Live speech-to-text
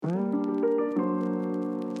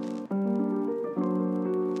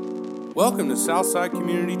Welcome to Southside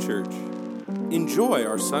Community Church. Enjoy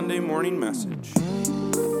our Sunday morning message.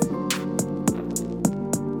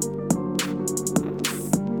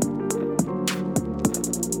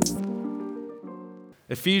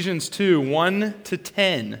 Ephesians 2,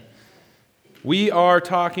 1-10. We are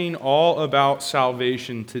talking all about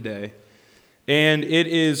salvation today. And it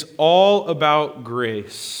is all about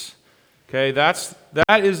grace. Okay, that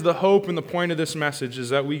is the hope and the point of this message,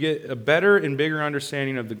 is that we get a better and bigger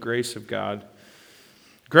understanding of the grace of God.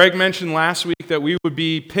 Greg mentioned last week that we would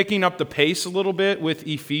be picking up the pace a little bit with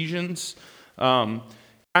Ephesians, kind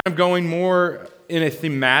of going more in a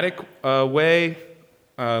thematic way,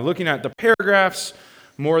 looking at the paragraphs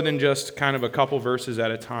more than just kind of a couple verses at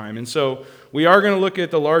a time. And so we are going to look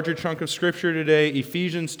at the larger chunk of Scripture today,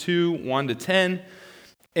 Ephesians 2, 1-10.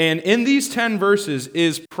 And in these 10 verses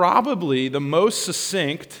is probably the most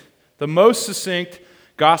succinct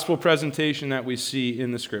gospel presentation that we see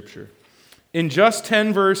in the Scripture. In just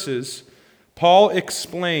 10 verses, Paul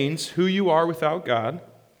explains who you are without God.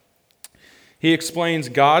 He explains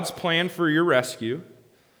God's plan for your rescue.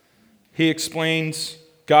 He explains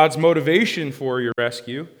God's motivation for your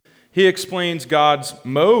rescue. He explains God's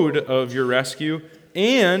mode of your rescue.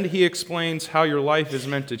 And he explains how your life is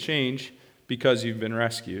meant to change because you've been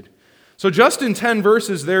rescued. So just in 10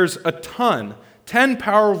 verses, there's a ton, 10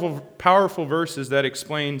 powerful verses that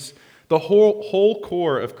explains the whole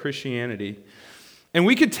core of Christianity. And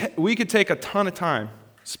we could take a ton of time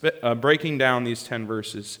breaking down these 10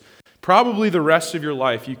 verses. Probably the rest of your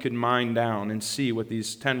life you could mine down and see what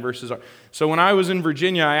these 10 verses are. So when I was in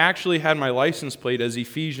Virginia, I actually had my license plate as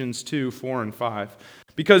Ephesians 2, 4, and 5.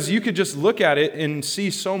 Because you could just look at it and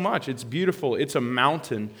see so much. It's beautiful. It's a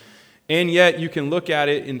mountain. And yet you can look at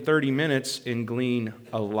it in 30 minutes and glean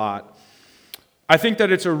a lot. I think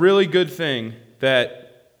that it's a really good thing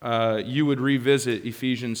that you would revisit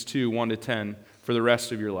Ephesians 2, 1-10 for the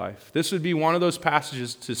rest of your life. This would be one of those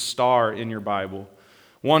passages to star in your Bible.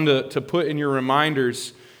 One to put in your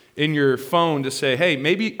reminders in your phone to say, hey,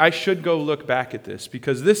 maybe I should go look back at this.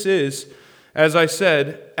 Because this is, as I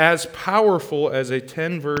said, as powerful as a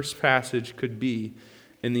 10-verse passage could be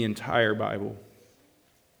in the entire Bible.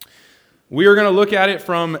 We are going to look at it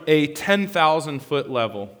from a 10,000-foot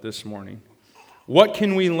level this morning. What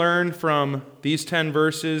can we learn from these 10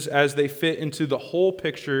 verses as they fit into the whole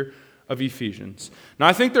picture of Ephesians? Now,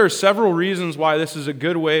 I think there are several reasons why this is a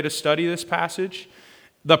good way to study this passage.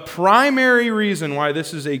 The primary reason why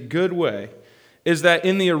this is a good way is that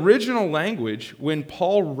in the original language, when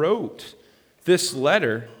Paul wrote this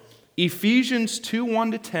letter, Ephesians 2,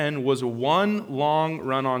 1-10 was one long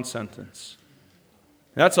run-on sentence.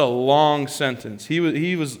 That's a long sentence. He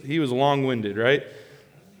was long-winded, right?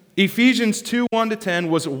 Ephesians 2, 1-10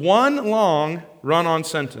 was one long run-on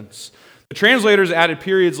sentence. The translators added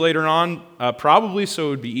periods later on, probably so it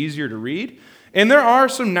would be easier to read. And there are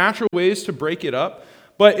some natural ways to break it up.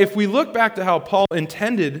 But if we look back to how Paul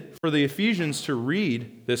intended for the Ephesians to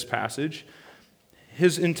read this passage,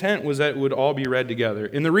 his intent was that it would all be read together.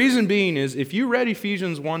 And the reason being is if you read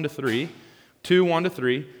Ephesians 2,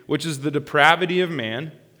 1-3, which is the depravity of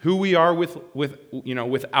man, who we are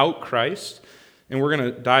without Christ, and we're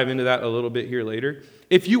going to dive into that a little bit here later.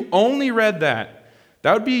 If you only read that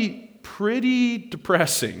would be pretty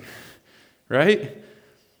depressing, right?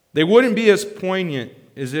 They wouldn't be as poignant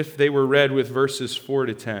as if they were read with verses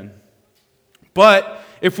 4-10. But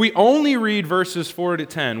if we only read verses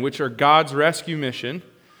 4-10, which are God's rescue mission,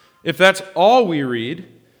 if that's all we read,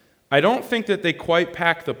 I don't think that they quite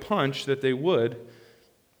pack the punch that they would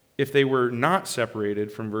if they were not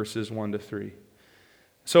separated from verses 1-3.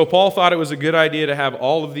 So Paul thought it was a good idea to have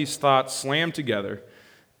all of these thoughts slammed together.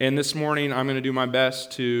 And this morning I'm going to do my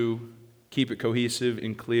best to keep it cohesive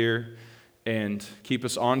and clear and keep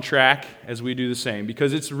us on track as we do the same.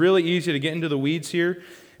 Because it's really easy to get into the weeds here.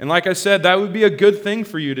 And like I said, that would be a good thing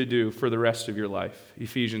for you to do for the rest of your life.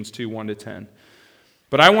 Ephesians 2, 1-10.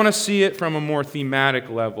 But I want to see it from a more thematic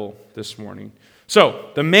level this morning. So,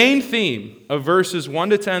 the main theme of verses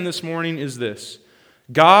 1-10 this morning is this: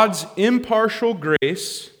 God's impartial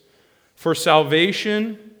grace for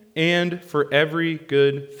salvation and for every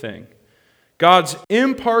good thing. God's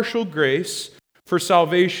impartial grace for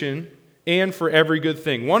salvation and for every good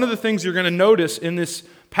thing. One of the things you're going to notice in this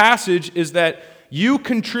passage is that you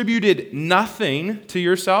contributed nothing to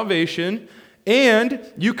your salvation,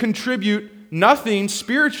 and you contribute nothing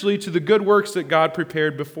spiritually to the good works that God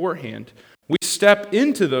prepared beforehand. We step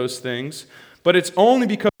into those things, but it's only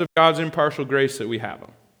because of God's impartial grace that we have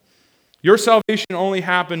them. Your salvation only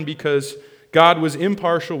happened because God was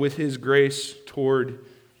impartial with His grace toward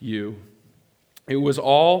you. It was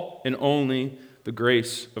all and only the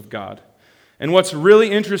grace of God. And what's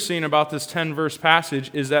really interesting about this 10-verse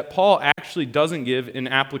passage is that Paul actually doesn't give an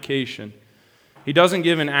application. He doesn't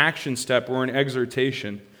give an action step or an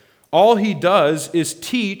exhortation. All he does is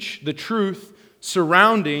teach the truth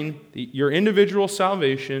surrounding your individual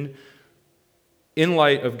salvation in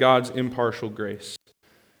light of God's impartial grace.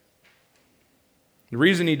 The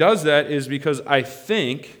reason he does that is because I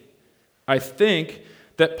think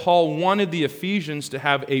that Paul wanted the Ephesians to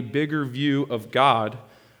have a bigger view of God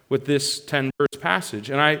with this 10-verse passage.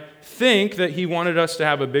 And I think that he wanted us to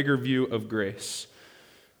have a bigger view of grace.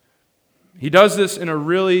 He does this in a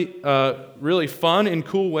really fun and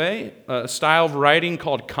cool way, a style of writing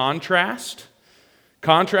called contrast.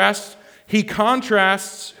 He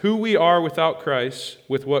contrasts who we are without Christ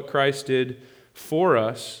with what Christ did for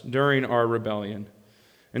us during our rebellion.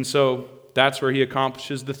 And so that's where he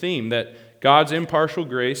accomplishes the theme, that God's impartial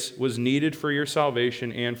grace was needed for your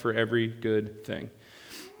salvation and for every good thing.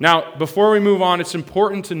 Now, before we move on, it's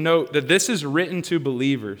important to note that this is written to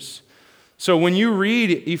believers. So when you read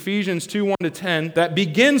Ephesians 2:1-10, that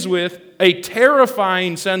begins with a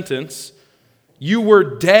terrifying sentence, "You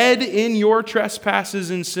were dead in your trespasses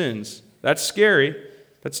and sins." That's scary.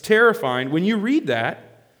 That's terrifying. When you read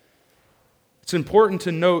that, it's important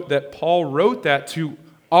to note that Paul wrote that to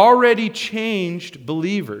already changed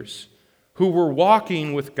believers who were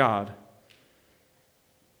walking with God.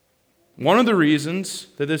 One of the reasons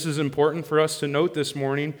that this is important for us to note this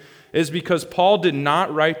morning is because Paul did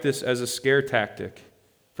not write this as a scare tactic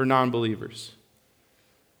for non-believers.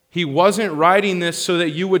 He wasn't writing this so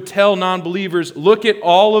that you would tell non-believers, look at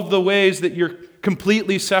all of the ways that you're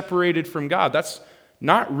completely separated from God. That's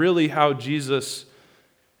not really how Jesus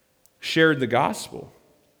shared the gospel.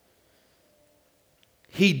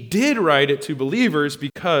 He did write it to believers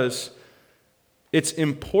because it's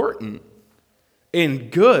important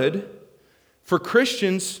and good for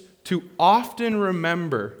Christians to often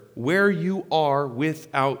remember where you are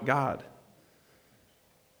without God.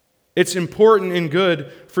 It's important and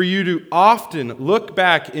good for you to often look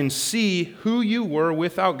back and see who you were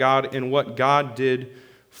without God and what God did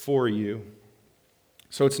for you.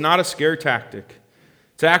 So it's not a scare tactic.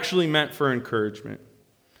 It's actually meant for encouragement.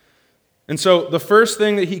 And so the first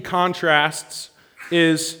thing that he contrasts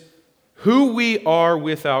is who we are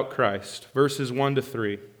without Christ. Verses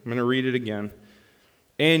 1-3. I'm going to read it again.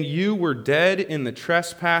 "And you were dead in the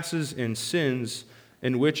trespasses and sins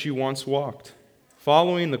in which you once walked,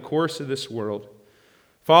 following the course of this world,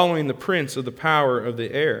 following the prince of the power of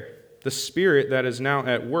the air, the spirit that is now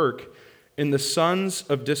at work in the sons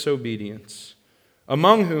of disobedience,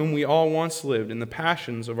 among whom we all once lived in the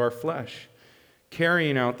passions of our flesh,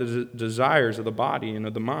 carrying out the desires of the body and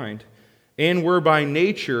of the mind, and were by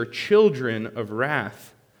nature children of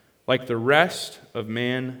wrath, like the rest of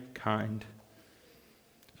mankind."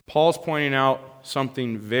 Paul's pointing out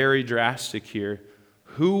something very drastic here.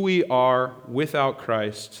 Who we are without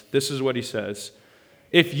Christ. This is what he says.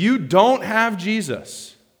 If you don't have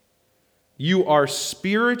Jesus, you are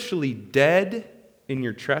spiritually dead in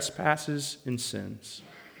your trespasses and sins.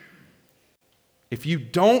 If you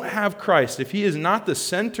don't have Christ, if he is not the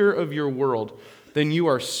center of your world, then you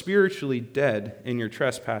are spiritually dead in your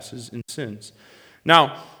trespasses and sins.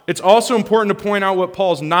 Now, it's also important to point out what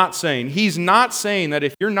Paul's not saying. He's not saying that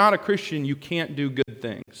if you're not a Christian, you can't do good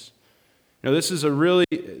things. Now, this is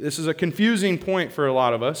a confusing point for a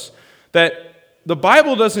lot of us, that the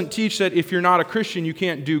Bible doesn't teach that if you're not a Christian, you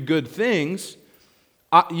can't do good things.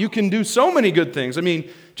 You can do so many good things. I mean,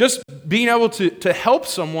 just being able to help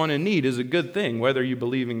someone in need is a good thing, whether you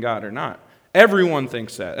believe in God or not. Everyone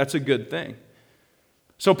thinks that. That's a good thing.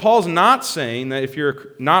 So Paul's not saying that if you're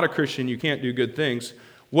not a Christian, you can't do good things.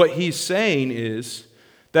 What he's saying is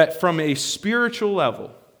that from a spiritual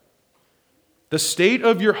level, the state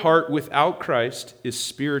of your heart without Christ is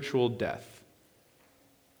spiritual death.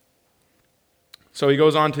 So he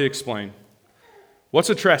goes on to explain.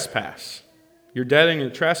 What's a trespass? You're dead in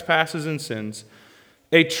your trespasses and sins.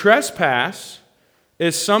 A trespass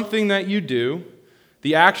is something that you do,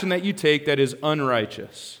 the action that you take that is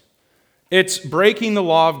unrighteous. It's breaking the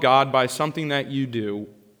law of God by something that you do,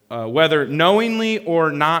 whether knowingly or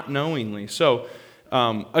not knowingly. So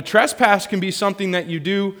a trespass can be something that you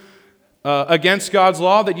do against God's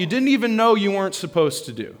law that you didn't even know you weren't supposed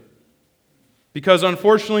to do. Because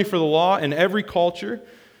unfortunately for the law, in every culture,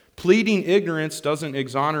 pleading ignorance doesn't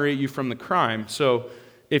exonerate you from the crime. So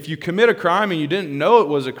if you commit a crime and you didn't know it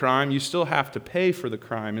was a crime, you still have to pay for the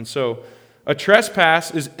crime. And so a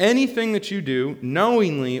trespass is anything that you do,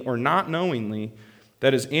 knowingly or not knowingly,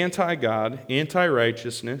 that is anti-God,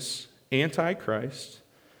 anti-righteousness, anti-Christ,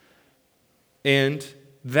 and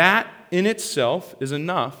that in itself is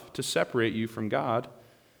enough to separate you from God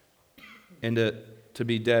and to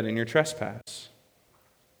be dead in your trespass.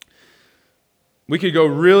 We could go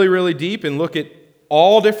really, really deep and look at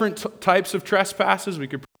all different types of trespasses. We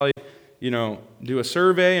could probably, do a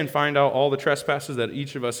survey and find out all the trespasses that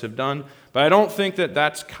each of us have done. But I don't think that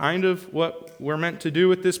that's kind of what we're meant to do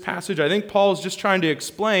with this passage. I think Paul is just trying to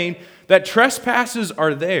explain that trespasses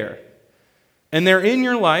are there, and they're in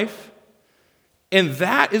your life, and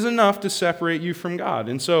that is enough to separate you from God.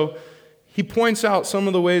 And so he points out some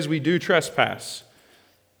of the ways we do trespass.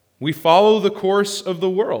 We follow the course of the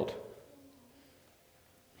world.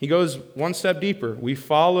 He goes one step deeper. We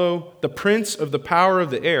follow the prince of the power of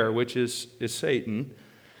the air, which is Satan,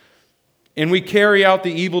 and we carry out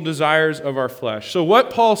the evil desires of our flesh. So what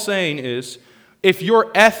Paul's saying is, if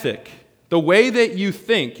your ethic, the way that you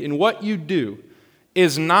think and what you do,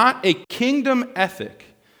 is not a kingdom ethic,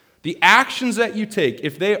 the actions that you take,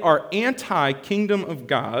 if they are anti-kingdom of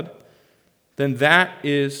God, then that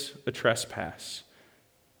is a trespass.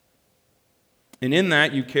 And in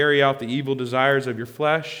that, you carry out the evil desires of your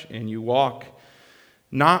flesh, and you walk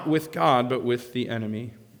not with God, but with the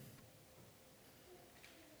enemy.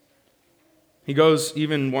 He goes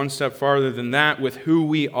even one step farther than that with who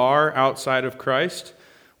we are outside of Christ.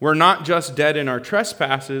 We're not just dead in our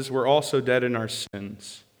trespasses, we're also dead in our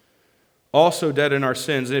sins. Also dead in our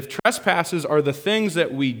sins. And if trespasses are the things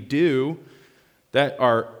that we do that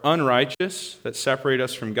are unrighteous, that separate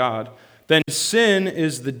us from God, then sin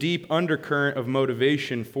is the deep undercurrent of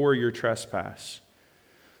motivation for your trespass.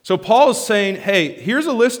 So Paul is saying, hey, here's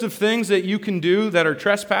a list of things that you can do that are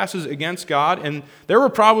trespasses against God. And there were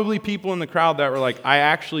probably people in the crowd that were like, I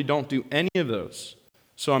actually don't do any of those,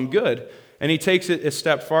 so I'm good. And he takes it a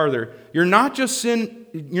step farther. You're not just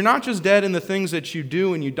dead in the things that you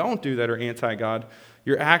do and you don't do that are anti-God.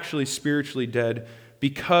 You're actually spiritually dead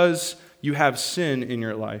because you have sin in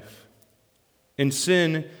your life. And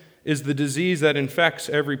sin is the disease that infects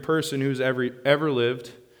every person who's ever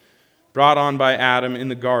lived, brought on by Adam in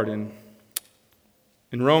the garden.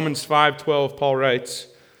 In Romans 5:12, Paul writes,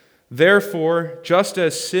 therefore, just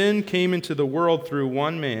as sin came into the world through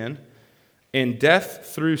one man, and death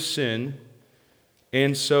through sin,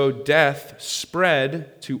 and so death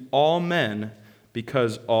spread to all men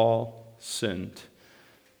because all sinned.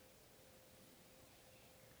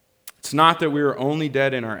 It's not that we are only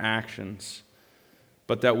dead in our actions,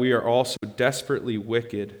 but that we are also desperately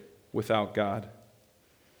wicked without God.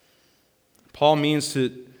 Paul means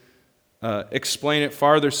to explain it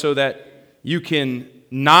farther so that you can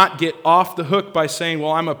not get off the hook by saying,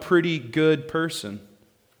 well, I'm a pretty good person,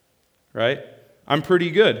 right? I'm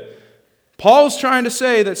pretty good. Paul's trying to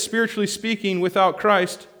say that spiritually speaking, without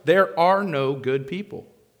Christ, there are no good people.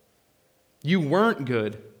 You weren't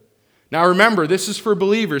good. Now remember, this is for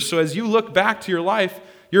believers, so as you look back to your life,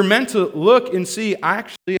 you're meant to look and see,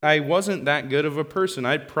 actually, I wasn't that good of a person.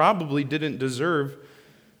 I probably didn't deserve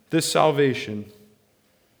this salvation.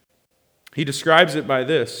 He describes it by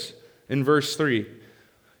this in verse 3.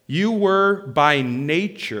 You were by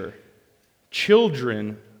nature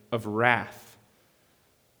children of wrath.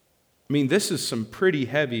 I mean, this is some pretty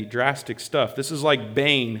heavy, drastic stuff. This is like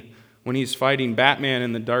Bane when he's fighting Batman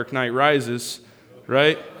in The Dark Knight Rises,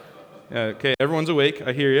 right? Okay, everyone's awake.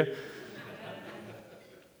 I hear you.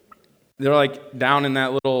 They're like down in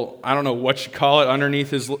that little, I don't know what you call it,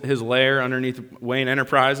 underneath his lair, underneath Wayne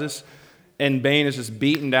Enterprises. And Bane is just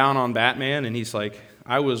beating down on Batman, and he's like,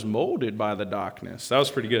 I was molded by the darkness. That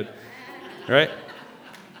was pretty good, right?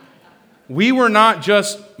 We were not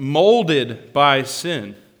just molded by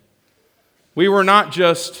sin. We were not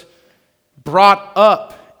just brought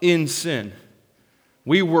up in sin.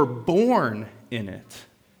 We were born in it.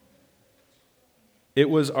 It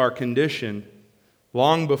was our condition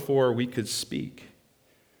long before we could speak.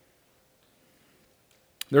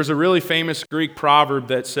 There's a really famous Greek proverb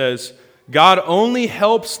that says, God only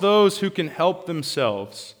helps those who can help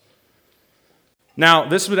themselves. Now,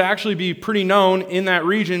 this would actually be pretty known in that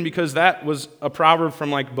region because that was a proverb from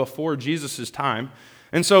like before Jesus' time.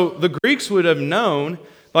 And so the Greeks would have known,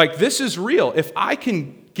 like, this is real. If I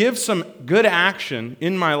can give some good action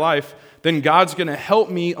in my life, then God's going to help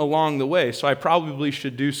me along the way. So I probably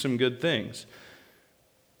should do some good things.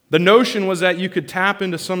 The notion was that you could tap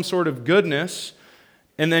into some sort of goodness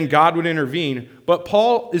and then God would intervene. But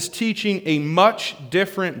Paul is teaching a much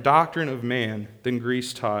different doctrine of man than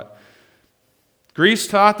Greece taught. Greece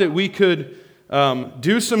taught that we could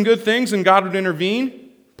do some good things and God would intervene.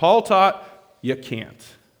 Paul taught, you can't.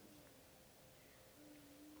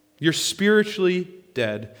 You're spiritually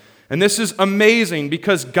dead. And this is amazing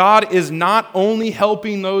because God is not only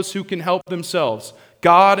helping those who can help themselves.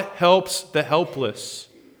 God helps the helpless.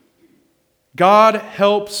 God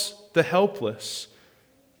helps the helpless.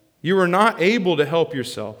 You were not able to help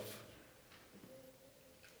yourself.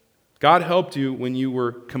 God helped you when you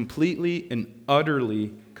were completely and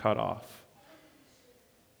utterly cut off.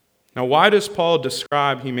 Now, why does Paul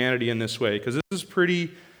describe humanity in this way? Because this is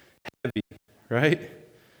pretty heavy, right?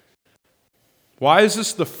 Why is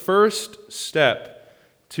this the first step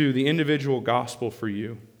to the individual gospel for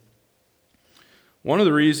you? One of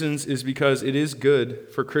the reasons is because it is good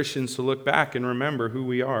for Christians to look back and remember who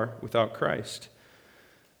we are without Christ.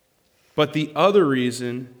 But the other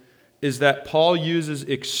reason is that Paul uses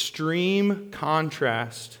extreme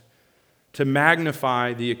contrast to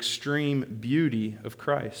magnify the extreme beauty of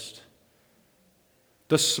Christ.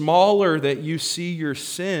 The smaller that you see your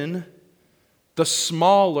sin, the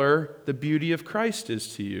smaller the beauty of Christ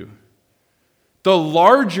is to you. The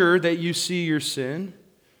larger that you see your sin,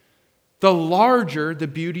 the larger the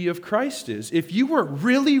beauty of Christ is. If you were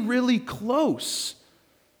really, really close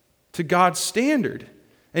to God's standard,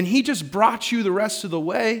 and He just brought you the rest of the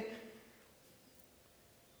way,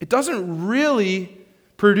 it doesn't really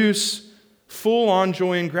produce full-on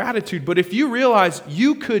joy and gratitude. But if you realize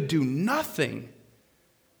you could do nothing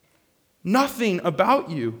about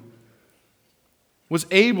you was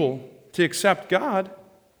able to accept God,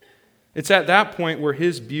 it's at that point where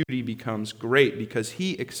His beauty becomes great because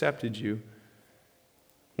He accepted you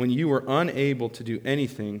when you were unable to do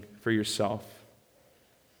anything for yourself.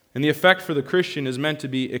 And the effect for the Christian is meant to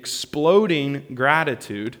be exploding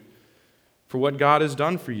gratitude for what God has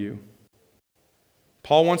done for you.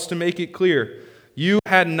 Paul wants to make it clear, you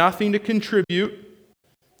had nothing to contribute.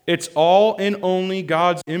 It's all and only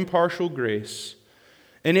God's impartial grace.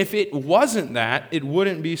 And if it wasn't that, it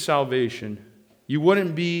wouldn't be salvation. You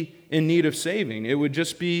wouldn't be in need of saving. It would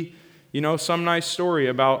just be, some nice story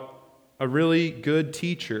about a really good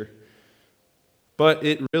teacher. But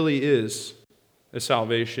it really is a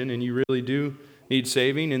salvation, and you really do need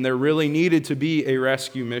saving, and there really needed to be a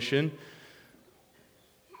rescue mission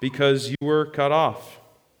because you were cut off.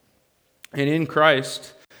 And in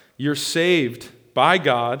Christ, you're saved by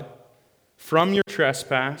God from your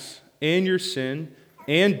trespass and your sin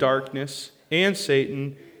and darkness and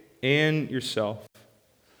Satan and yourself.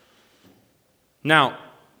 Now,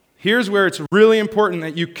 here's where it's really important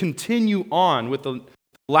that you continue on with the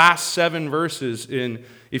last 7 verses in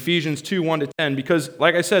Ephesians 2, 1-10, because,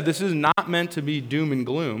 like I said, this is not meant to be doom and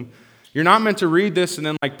gloom. You're not meant to read this and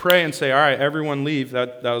then pray and say, all right, everyone leave,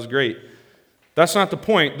 that was great. That's not the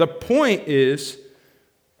point. The point is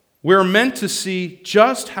we're meant to see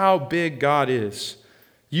just how big God is.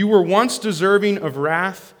 You were once deserving of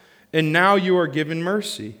wrath, and now you are given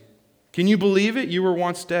mercy. Can you believe it? You were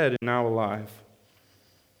once dead and now alive.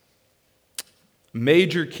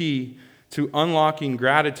 Major key to unlocking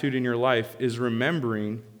gratitude in your life is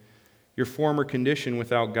remembering your former condition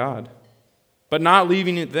without God. But not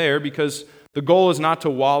leaving it there, because the goal is not to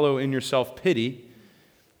wallow in your self-pity.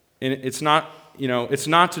 And it's not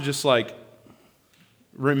to just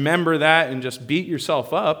remember that and just beat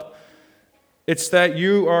yourself up. It's that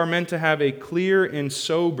you are meant to have a clear and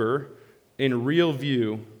sober and real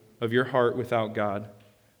view of your heart without God.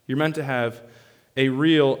 You're meant to have a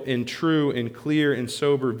real and true and clear and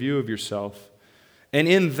sober view of yourself. And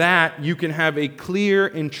in that, you can have a clear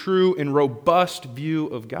and true and robust view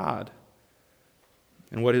of God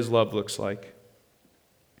and what His love looks like.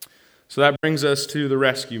 So that brings us to the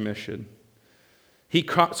rescue mission.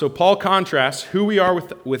 So Paul contrasts who we are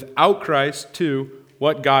without Christ to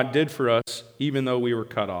what God did for us, even though we were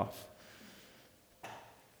cut off.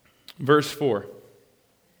 Verse 4.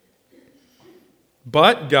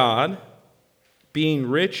 But God, being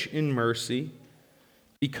rich in mercy,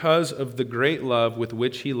 because of the great love with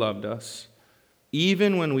which He loved us,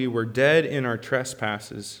 even when we were dead in our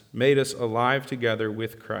trespasses, made us alive together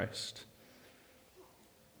with Christ.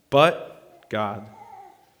 But God.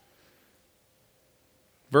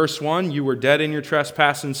 Verse 1, you were dead in your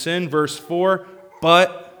trespass and sin. Verse 4,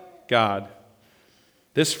 but God.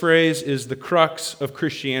 This phrase is the crux of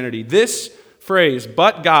Christianity. This phrase,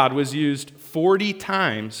 but God, was used 40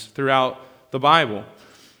 times throughout the Bible.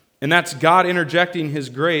 And that's God interjecting His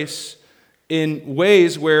grace in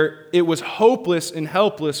ways where it was hopeless and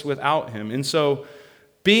helpless without Him. And so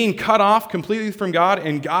being cut off completely from God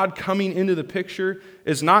and God coming into the picture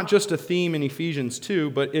is not just a theme in Ephesians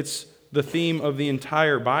 2, but it's the theme of the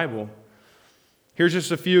entire Bible. Here's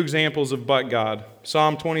just a few examples of but God.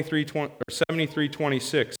 Psalm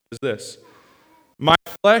 73:26 is this. My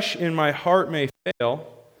flesh and my heart may fail,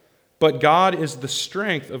 but God is the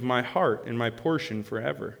strength of my heart and my portion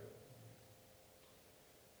forever.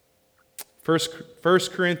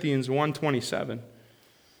 1 Corinthians 1:27.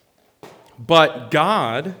 But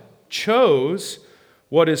God chose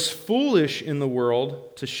what is foolish in the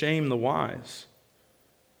world to shame the wise.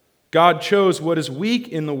 God chose what is weak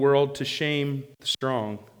in the world to shame the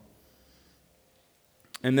strong.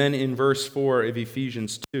 And then in verse 4 of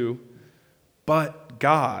Ephesians 2, but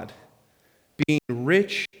God, being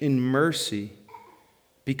rich in mercy,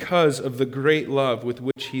 because of the great love with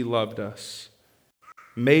which he loved us,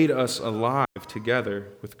 made us alive together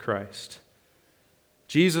with Christ.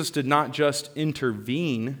 Jesus did not just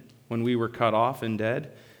intervene when we were cut off and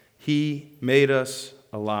dead. He made us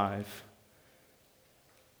alive.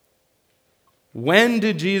 When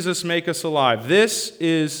did Jesus make us alive? This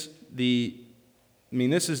is the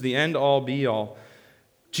end all be all.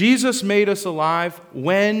 Jesus made us alive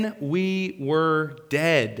when we were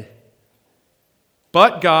dead.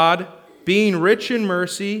 But God, being rich in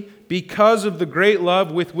mercy, because of the great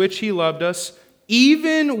love with which he loved us,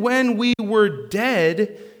 even when we were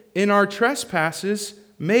dead in our trespasses,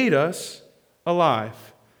 made us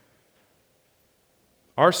alive.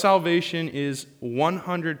 Our salvation is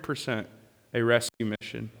 100% a rescue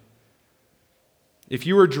mission. If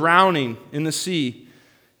you were drowning in the sea,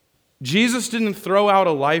 Jesus didn't throw out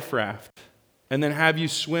a life raft and then have you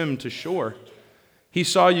swim to shore. He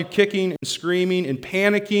saw you kicking and screaming and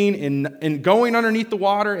panicking and going underneath the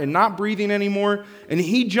water and not breathing anymore, and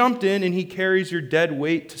he jumped in and he carries your dead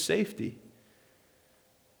weight to safety.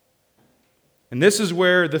 And this is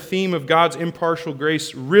where the theme of God's impartial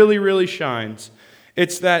grace really, really shines.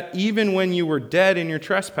 It's that even when you were dead in your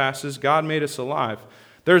trespasses, God made us alive.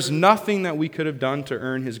 There's nothing that we could have done to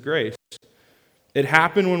earn his grace. It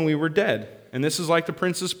happened when we were dead. And this is like the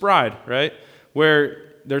Princess Bride, right?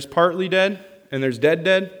 Where there's partly dead and there's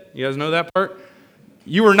dead. You guys know that part?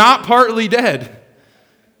 You were not partly dead.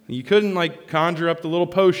 You couldn't conjure up the little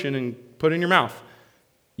potion and put it in your mouth.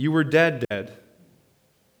 You were dead.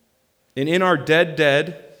 And in our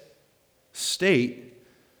dead state,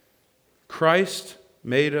 Christ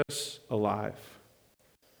made us alive.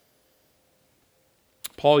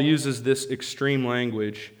 Paul uses this extreme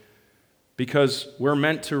language because we're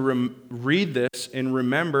meant to read this and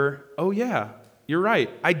remember, oh yeah, you're right.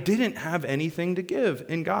 I didn't have anything to give,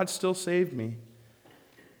 and God still saved me.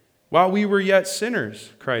 While we were yet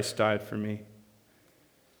sinners, Christ died for me.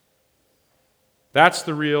 That's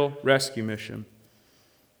the real rescue mission.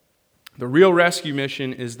 The real rescue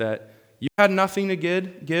mission is that you had nothing to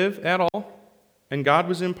give at all, and God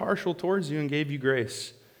was impartial towards you and gave you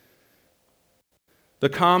grace. The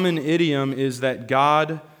common idiom is that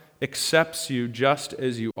God accepts you just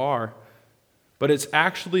as you are, but it's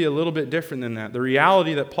actually a little bit different than that. The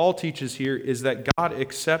reality that Paul teaches here is that God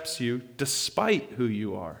accepts you despite who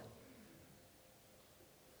you are.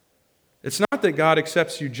 It's not that God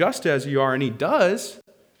accepts you just as you are, and he does,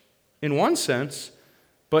 in one sense,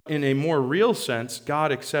 but in a more real sense,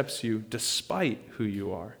 God accepts you despite who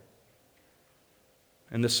you are.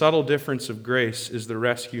 And the subtle difference of grace is the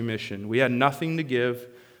rescue mission. We had nothing to give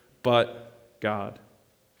but God.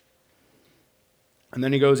 And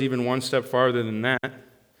then he goes even one step farther than that.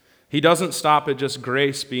 He doesn't stop at just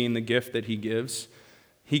grace being the gift that he gives.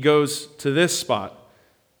 He goes to this spot.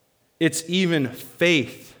 It's even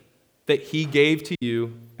faith that he gave to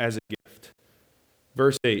you as a gift.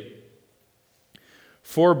 Verse 8.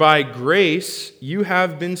 For by grace you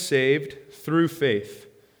have been saved through faith.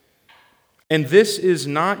 And this is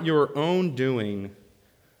not your own doing.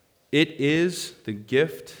 It is the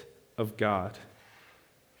gift of God.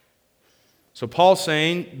 So Paul's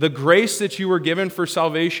saying, the grace that you were given for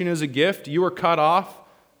salvation is a gift. You were cut off.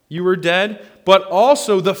 You were dead. But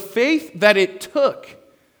also the faith that it took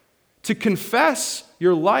to confess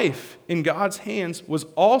your life in God's hands was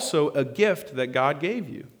also a gift that God gave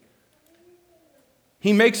you.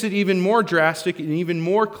 He makes it even more drastic and even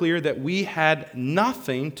more clear that we had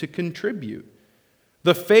nothing to contribute.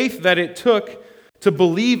 The faith that it took to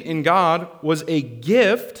believe in God was a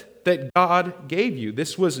gift that God gave you.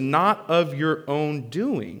 This was not of your own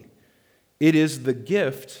doing. It is the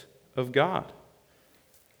gift of God.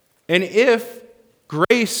 And if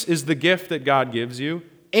grace is the gift that God gives you,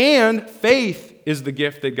 and faith is the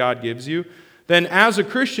gift that God gives you, then as a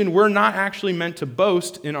Christian, we're not actually meant to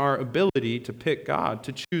boast in our ability to pick God,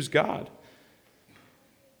 to choose God.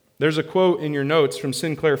 There's a quote in your notes from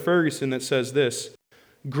Sinclair Ferguson that says this: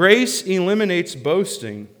 grace eliminates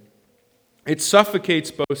boasting. It suffocates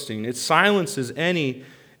boasting. It silences any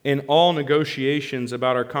and all negotiations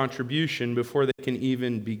about our contribution before they can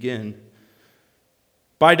even begin.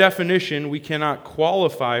 By definition, we cannot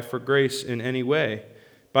qualify for grace in any way,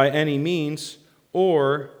 by any means,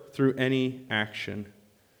 or through any action.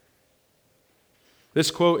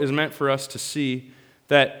 This quote is meant for us to see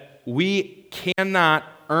that we cannot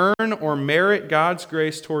earn or merit God's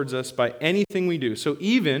grace towards us by anything we do. So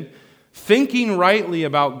even thinking rightly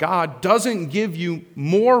about God doesn't give you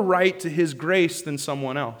more right to His grace than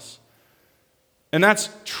someone else. And that's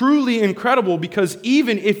truly incredible, because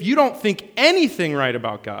even if you don't think anything right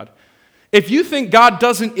about God, if you think God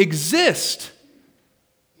doesn't exist,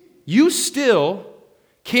 you still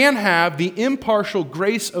can have the impartial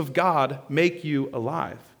grace of God make you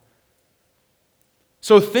alive.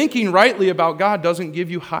 So thinking rightly about God doesn't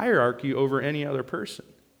give you hierarchy over any other person.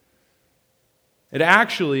 It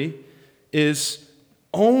actually is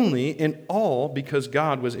only and all because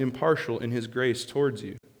God was impartial in His grace towards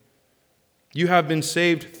you. You have been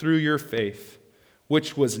saved through your faith,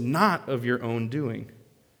 which was not of your own doing.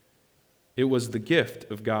 It was the gift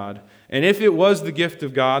of God. And if it was the gift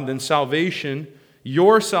of God, then salvation,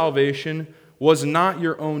 your salvation, was not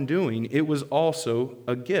your own doing. It was also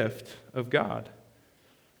a gift of God.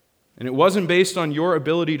 And it wasn't based on your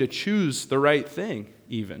ability to choose the right thing,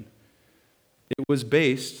 even. It was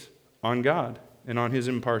based on God and on His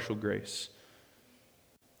impartial grace.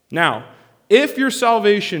 Now, if your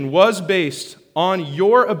salvation was based on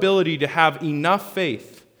your ability to have enough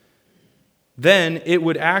faith, then it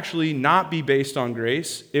would actually not be based on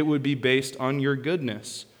grace. It would be based on your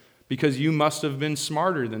goodness, because you must have been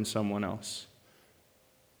smarter than someone else.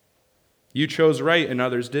 You chose right and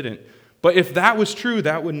others didn't. But if that was true,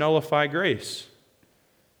 that would nullify grace.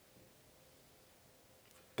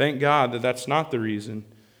 Thank God that that's not the reason.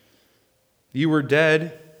 You were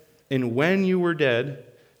dead, and when you were dead,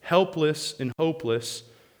 helpless and hopeless,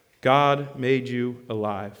 God made you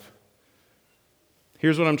alive.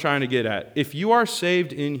 Here's what I'm trying to get at. If you are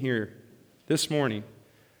saved in here this morning,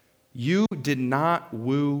 you did not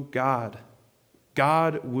woo God.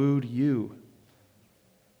 God wooed you.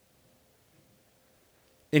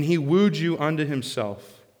 And He wooed you unto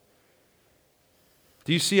Himself.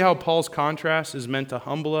 Do you see how Paul's contrast is meant to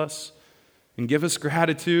humble us and give us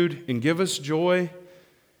gratitude and give us joy?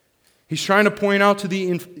 He's trying to point out to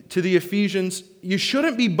the Ephesians, you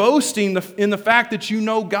shouldn't be boasting in the fact that you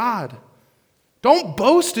know God. Don't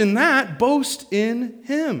boast in that. Boast in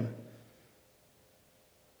Him.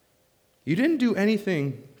 You didn't do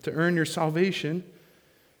anything to earn your salvation.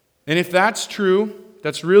 And if that's true,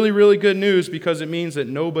 that's really, really good news, because it means that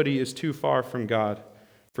nobody is too far from God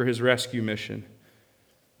for His rescue mission.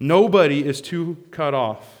 Nobody is too cut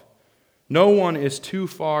off. No one is too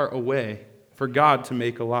far away for God to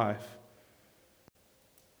make alive.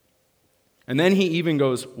 And then he even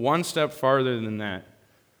goes one step farther than that.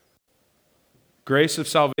 Grace of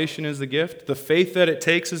salvation is the gift. The faith that it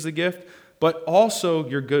takes is the gift. But also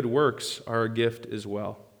your good works are a gift as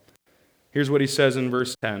well. Here's what he says in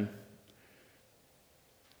verse 10.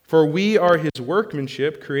 For we are His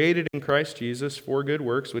workmanship, created in Christ Jesus for good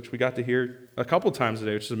works, which we got to hear a couple times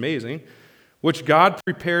today, which is amazing, which God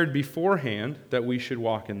prepared beforehand that we should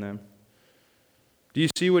walk in them. Do you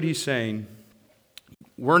see what he's saying?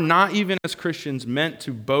 We're not even as Christians meant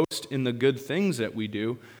to boast in the good things that we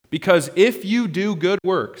do, because if you do good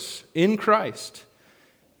works in Christ,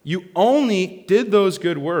 you only did those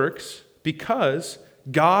good works because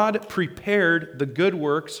God prepared the good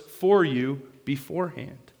works for you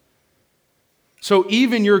beforehand. So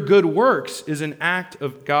even your good works is an act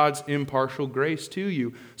of God's impartial grace to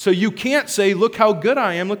you. So you can't say, look how good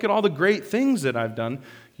I am, look at all the great things that I've done.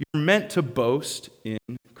 You're meant to boast in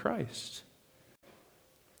Christ.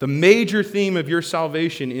 The major theme of your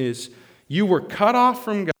salvation is you were cut off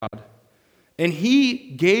from God, and He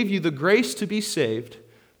gave you the grace to be saved,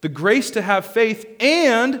 the grace to have faith,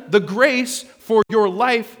 and the grace for your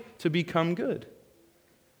life to become good.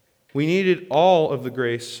 We needed all of the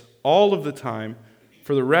grace, all of the time,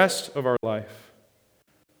 for the rest of our life.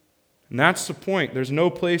 And that's the point. There's no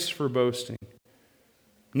place for boasting.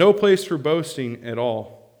 No place for boasting at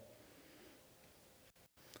all.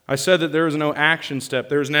 I said that there was no action step,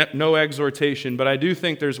 there was no exhortation, but I do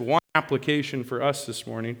think there's one application for us this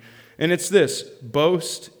morning, and it's this: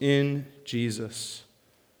 boast in Jesus.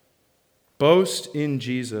 Boast in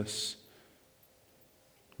Jesus.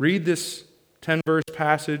 Read this 10-verse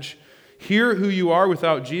passage. Hear who you are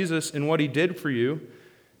without Jesus and what He did for you.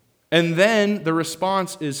 And then the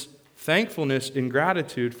response is thankfulness and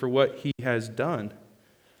gratitude for what He has done.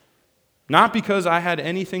 Not because I had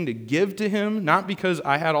anything to give to Him, not because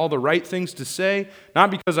I had all the right things to say, not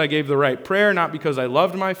because I gave the right prayer, not because I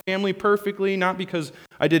loved my family perfectly, not because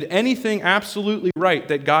I did anything absolutely right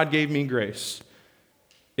that God gave me grace.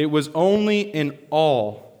 It was only in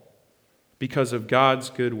all because of God's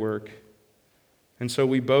good work. And so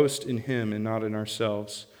we boast in Him and not in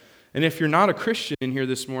ourselves. And if you're not a Christian in here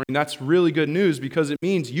this morning, that's really good news, because it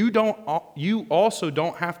means you also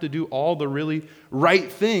don't have to do all the really right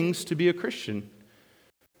things to be a Christian.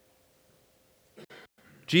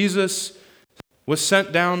 Jesus was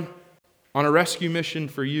sent down on a rescue mission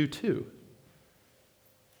for you too.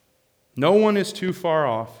 No one is too far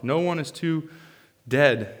off. No one is too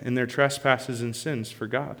dead in their trespasses and sins for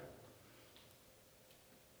God.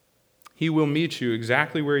 He will meet you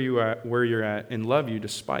exactly where you're at and love you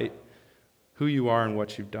despite who you are and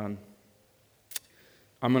what you've done.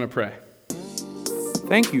 I'm going to pray.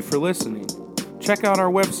 Thank you for listening. Check out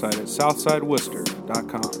our website at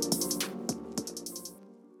southsideworcester.com.